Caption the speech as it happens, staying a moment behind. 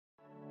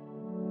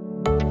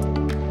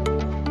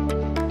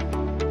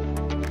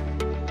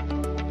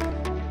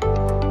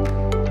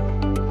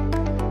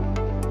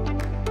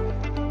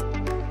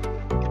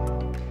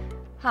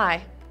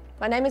Hi,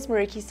 my name is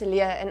Mariki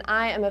Salia and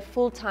I am a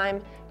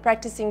full-time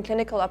practicing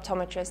clinical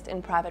optometrist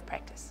in private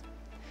practice.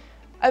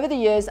 Over the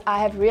years, I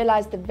have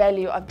realized the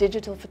value of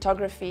digital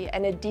photography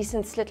and a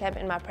decent slit lamp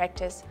in my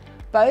practice,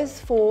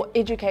 both for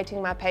educating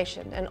my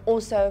patient and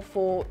also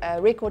for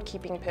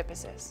record-keeping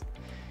purposes.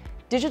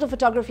 Digital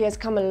photography has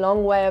come a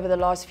long way over the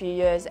last few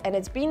years, and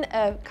it's been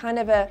a kind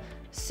of a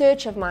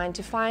search of mine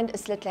to find a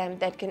slit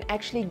lamp that can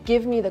actually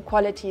give me the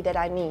quality that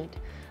I need.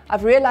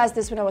 I've realized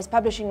this when I was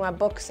publishing my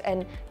books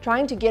and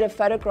trying to get a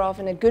photograph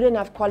in a good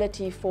enough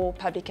quality for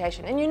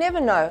publication. And you never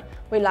know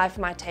where life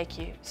might take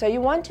you. So you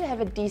want to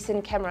have a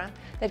decent camera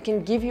that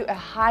can give you a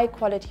high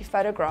quality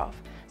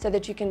photograph so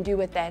that you can do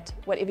with that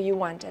whatever you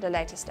want at a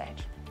later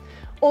stage.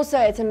 Also,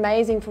 it's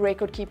amazing for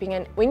record keeping,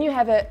 and when you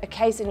have a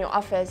case in your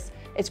office,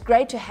 it's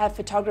great to have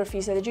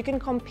photography so that you can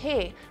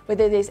compare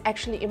whether there's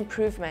actually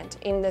improvement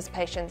in this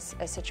patient's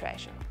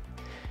situation.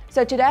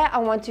 So today I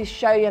want to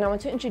show you and I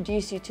want to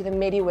introduce you to the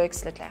MediWorks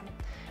slit lamp,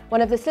 one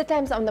of the slit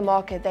lamps on the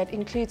market that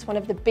includes one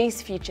of the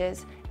best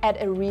features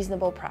at a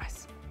reasonable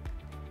price.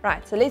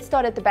 Right, so let's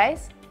start at the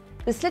base.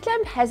 The slit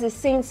lamp has a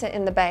sensor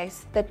in the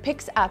base that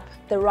picks up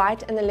the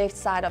right and the left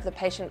side of the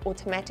patient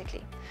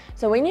automatically.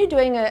 So when you're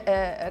doing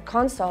a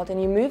consult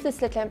and you move the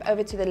slit lamp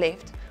over to the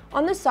left,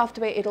 on the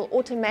software it'll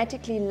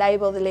automatically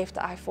label the left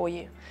eye for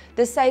you.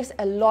 This saves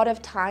a lot of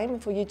time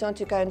for you not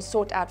to go and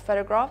sort out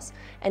photographs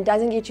and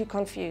doesn't get you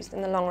confused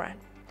in the long run.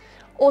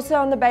 Also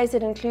on the base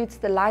it includes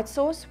the light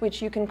source,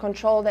 which you can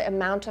control the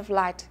amount of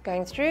light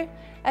going through,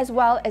 as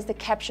well as the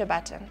capture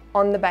button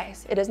on the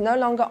base. It is no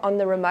longer on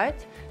the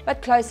remote,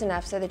 but close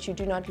enough so that you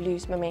do not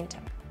lose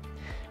momentum.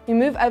 We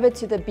move over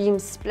to the beam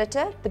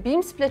splitter. The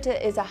beam splitter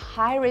is a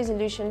high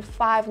resolution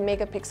 5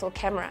 megapixel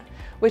camera,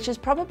 which is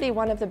probably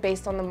one of the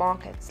best on the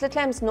market. Slit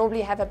lamps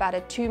normally have about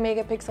a 2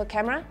 megapixel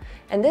camera,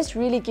 and this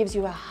really gives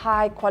you a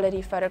high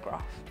quality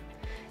photograph.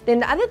 Then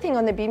the other thing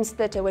on the beam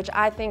splitter, which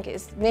I think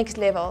is next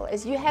level,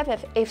 is you have an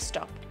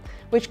f-stop,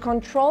 which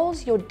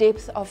controls your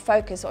depth of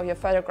focus of your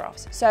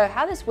photographs. So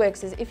how this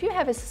works is if you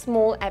have a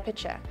small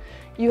aperture,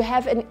 you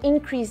have an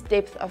increased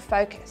depth of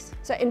focus.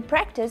 So in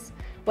practice,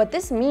 what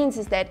this means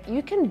is that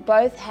you can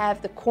both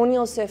have the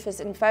corneal surface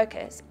in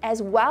focus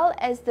as well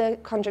as the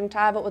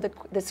conjunctiva or the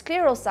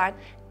scleral side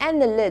and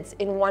the lids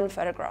in one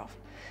photograph.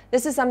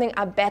 This is something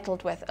I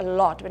battled with a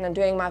lot when I'm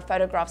doing my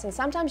photographs, and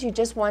sometimes you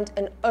just want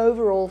an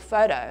overall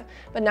photo,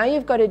 but now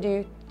you've got to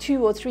do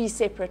 2 or 3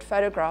 separate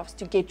photographs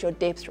to get your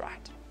depth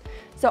right.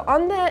 So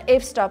on the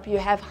f-stop you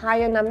have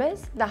higher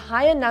numbers. The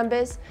higher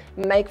numbers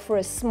make for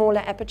a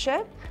smaller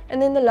aperture, and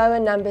then the lower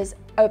numbers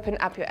open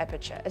up your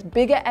aperture. A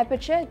bigger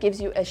aperture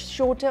gives you a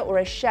shorter or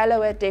a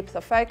shallower depth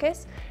of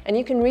focus, and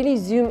you can really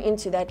zoom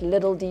into that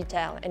little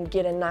detail and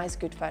get a nice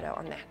good photo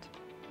on that.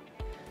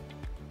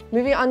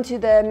 Moving on to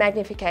the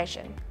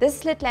magnification. This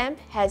slit lamp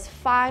has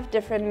 5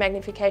 different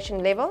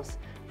magnification levels,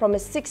 from a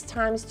 6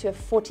 times to a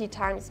 40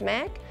 times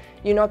mag.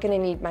 You're not going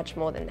to need much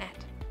more than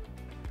that.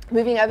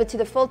 Moving over to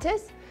the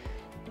filters.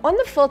 On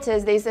the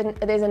filters, there's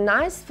a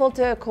nice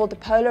filter called the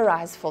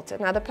polarized filter.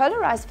 Now the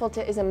polarized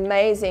filter is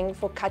amazing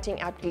for cutting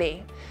out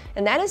glare.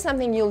 And that is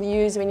something you'll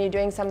use when you're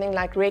doing something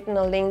like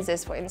retinal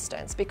lenses, for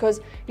instance,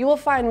 because you will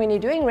find when you're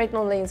doing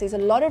retinal lenses,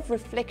 there's a lot of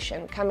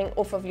reflection coming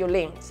off of your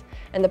lens.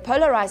 And the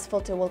polarized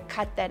filter will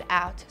cut that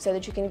out so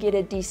that you can get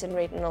a decent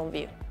retinal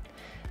view.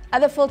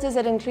 Other filters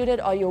that are included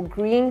are your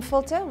green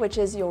filter, which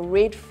is your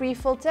red-free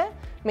filter,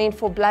 meant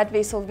for blood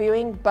vessel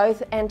viewing,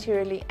 both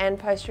anteriorly and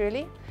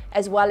posteriorly,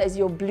 as well as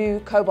your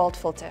blue cobalt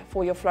filter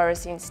for your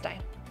fluorescein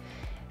stain.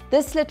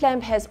 This slit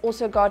lamp has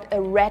also got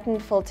a rattan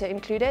filter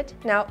included.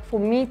 Now, for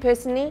me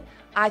personally,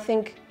 I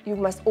think you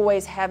must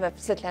always have a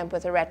slit lamp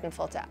with a rattan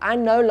filter. I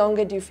no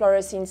longer do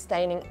fluorescein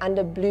staining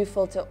under blue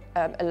filter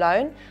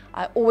alone.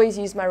 I always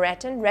use my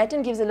rattan.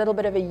 Rattan gives a little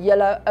bit of a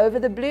yellow over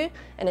the blue,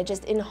 and it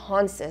just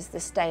enhances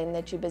the stain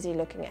that you're busy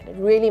looking at. It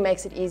really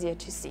makes it easier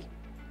to see.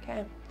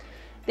 Okay.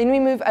 Then we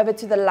move over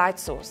to the light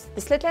source.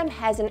 The slit lamp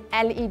has an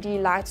LED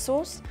light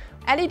source.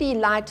 LED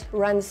light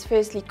runs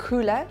firstly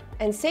cooler,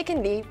 and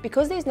secondly,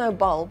 because there's no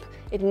bulb,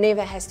 it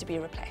never has to be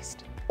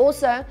replaced.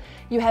 Also,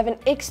 you have an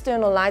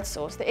external light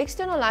source. The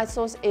external light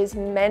source is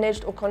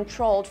managed or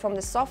controlled from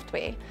the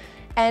software,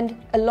 and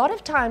a lot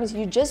of times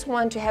you just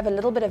want to have a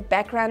little bit of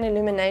background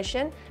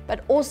illumination,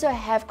 but also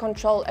have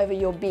control over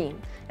your beam,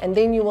 and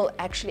then you will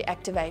actually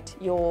activate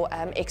your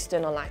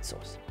external light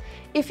source.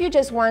 If you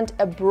just want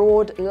a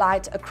broad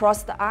light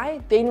across the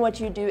eye, then what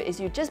you do is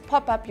you just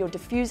pop up your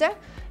diffuser.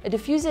 A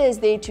diffuser is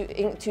there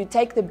to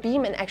take the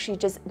beam and actually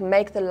just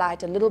make the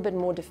light a little bit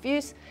more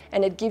diffuse,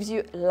 and it gives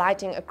you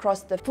lighting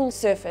across the full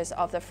surface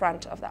of the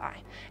front of the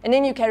eye. And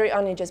then you carry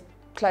on and just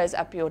close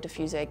up your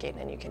diffuser again,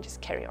 and you can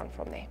just carry on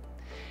from there.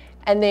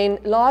 And then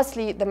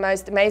lastly, the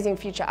most amazing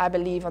feature I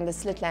believe on the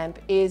slit lamp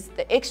is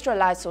the extra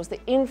light source, the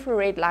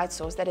infrared light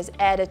source that is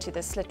added to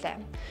the slit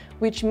lamp,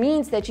 which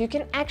means that you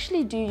can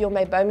actually do your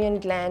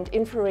meibomian gland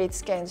infrared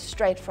scans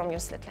straight from your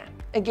slit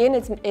lamp. Again,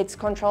 it's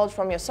controlled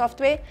from your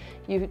software.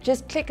 You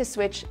just click a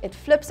switch, it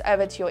flips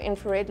over to your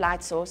infrared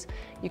light source.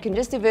 You can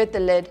just divert the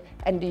lid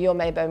and do your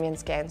meibomian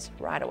scans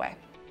right away.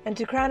 And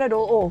to crown it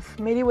all off,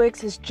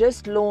 MediWorks has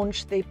just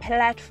launched their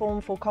platform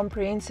for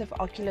comprehensive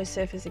ocular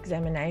surface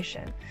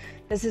examination.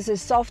 This is a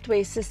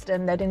software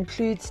system that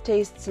includes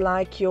tests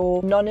like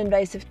your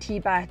non-invasive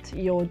T-BAT,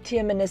 your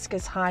tear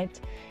meniscus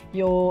height,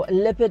 your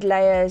lipid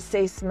layer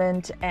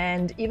assessment,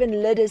 and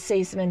even lid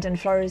assessment and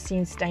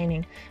fluorescein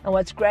staining. And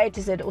what's great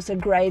is it also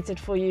grades it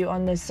for you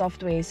on this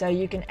software, so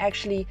you can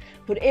actually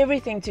put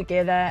everything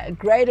together,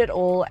 grade it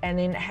all, and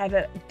then have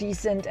a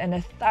decent and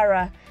a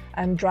thorough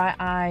dry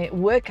eye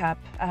workup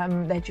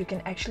that you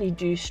can actually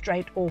do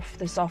straight off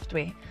the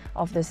software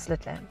of this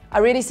slit lamp. I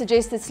really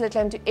suggest this slit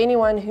lamp to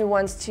anyone who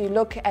wants to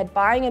look at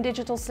buying a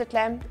digital slit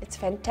lamp. It's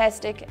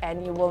fantastic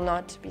and you will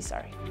not be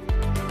sorry.